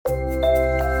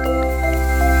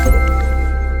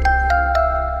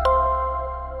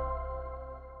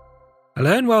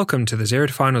Hello and welcome to the Zero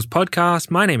to Finals podcast.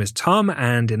 My name is Tom,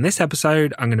 and in this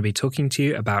episode, I'm going to be talking to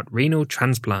you about renal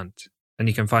transplant. And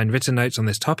you can find written notes on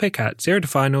this topic at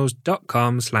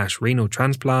zerotofinals.com/renal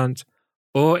transplant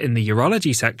or in the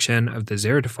urology section of the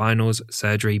Zero to Finals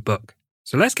surgery book.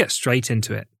 So let's get straight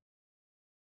into it.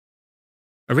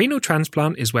 A renal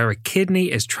transplant is where a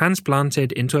kidney is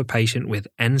transplanted into a patient with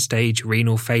end-stage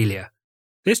renal failure.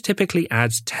 This typically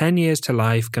adds 10 years to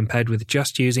life compared with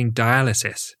just using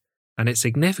dialysis, and it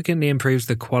significantly improves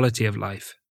the quality of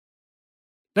life.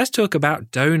 Let's talk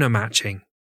about donor matching.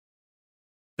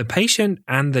 The patient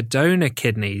and the donor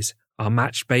kidneys are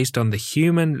matched based on the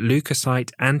human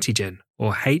leukocyte antigen,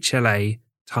 or HLA,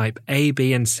 type A,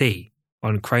 B, and C,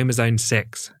 on chromosome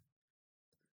 6.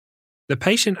 The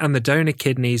patient and the donor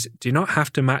kidneys do not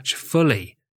have to match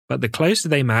fully, but the closer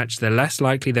they match, the less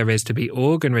likely there is to be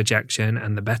organ rejection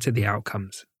and the better the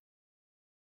outcomes.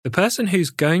 The person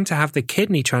who's going to have the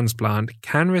kidney transplant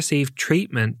can receive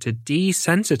treatment to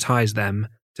desensitize them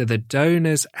to the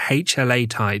donor's HLA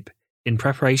type in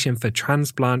preparation for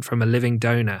transplant from a living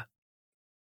donor.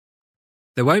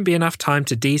 There won't be enough time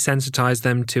to desensitize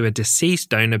them to a deceased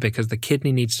donor because the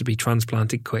kidney needs to be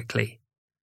transplanted quickly.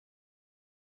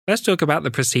 Let's talk about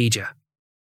the procedure.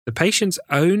 The patient's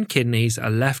own kidneys are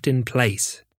left in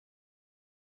place.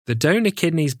 The donor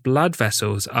kidney's blood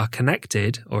vessels are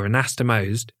connected or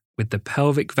anastomosed with the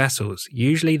pelvic vessels,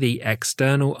 usually the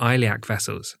external iliac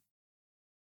vessels.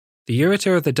 The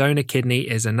ureter of the donor kidney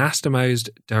is anastomosed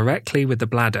directly with the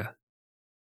bladder.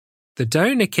 The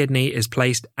donor kidney is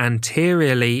placed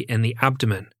anteriorly in the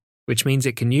abdomen, which means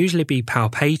it can usually be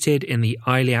palpated in the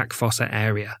iliac fossa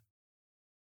area.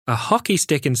 A hockey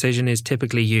stick incision is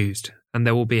typically used, and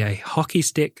there will be a hockey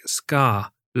stick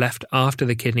scar left after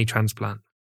the kidney transplant.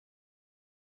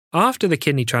 After the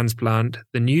kidney transplant,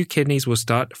 the new kidneys will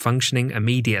start functioning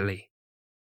immediately.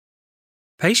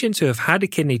 Patients who have had a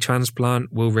kidney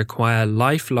transplant will require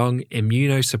lifelong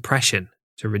immunosuppression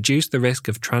to reduce the risk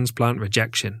of transplant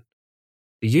rejection.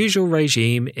 The usual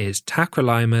regime is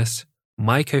tacrolimus,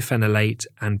 mycophenolate,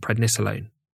 and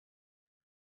prednisolone.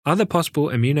 Other possible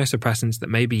immunosuppressants that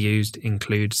may be used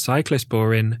include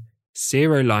cyclosporin,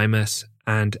 sirolimus,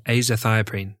 and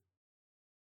azathioprine.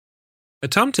 A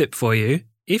Tom tip for you: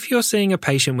 if you're seeing a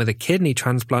patient with a kidney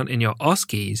transplant in your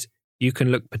OSCEs, you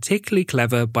can look particularly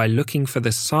clever by looking for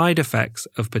the side effects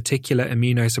of particular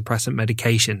immunosuppressant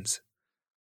medications.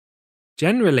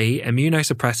 Generally,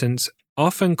 immunosuppressants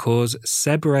often cause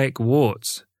seborrheic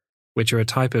warts, which are a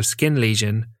type of skin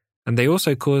lesion, and they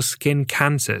also cause skin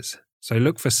cancers, so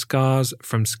look for scars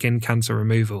from skin cancer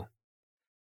removal.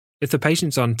 If the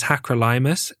patient's on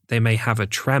tacrolimus, they may have a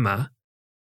tremor.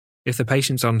 If the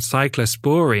patient's on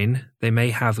cyclosporine, they may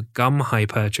have gum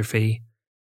hypertrophy.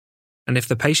 And if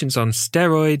the patient's on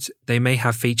steroids, they may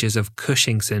have features of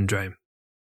Cushing syndrome.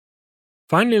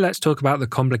 Finally, let's talk about the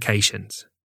complications.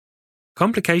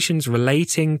 Complications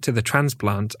relating to the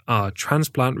transplant are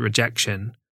transplant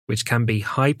rejection, which can be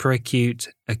hyperacute,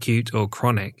 acute, or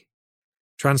chronic,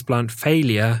 transplant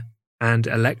failure, and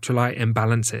electrolyte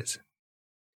imbalances.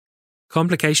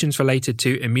 Complications related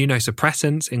to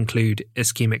immunosuppressants include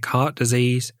ischemic heart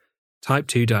disease, type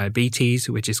 2 diabetes,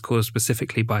 which is caused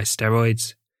specifically by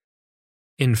steroids.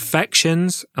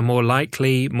 Infections are more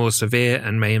likely, more severe,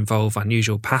 and may involve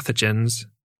unusual pathogens.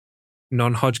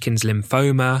 Non-Hodgkin's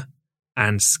lymphoma,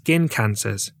 and skin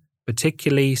cancers,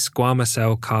 particularly squamous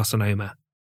cell carcinoma.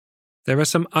 There are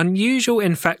some unusual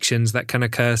infections that can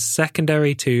occur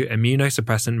secondary to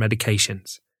immunosuppressant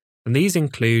medications, and these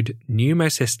include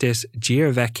pneumocystis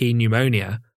jirovecii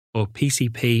pneumonia, or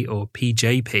PCP or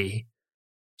PJP,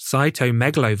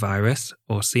 cytomegalovirus,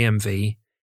 or CMV,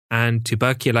 and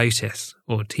tuberculosis,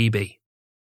 or TB.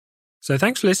 So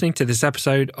thanks for listening to this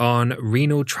episode on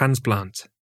renal transplant.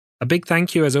 A big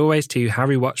thank you, as always, to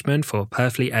Harry Watchman for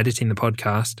perfectly editing the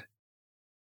podcast.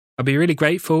 I'd be really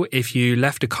grateful if you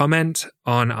left a comment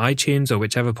on iTunes or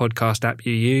whichever podcast app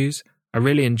you use. I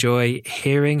really enjoy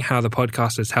hearing how the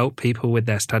podcast has helped people with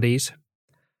their studies.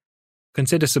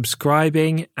 Consider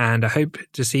subscribing, and I hope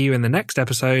to see you in the next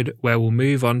episode where we'll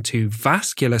move on to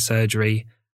vascular surgery,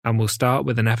 and we'll start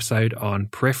with an episode on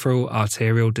peripheral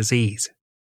arterial disease.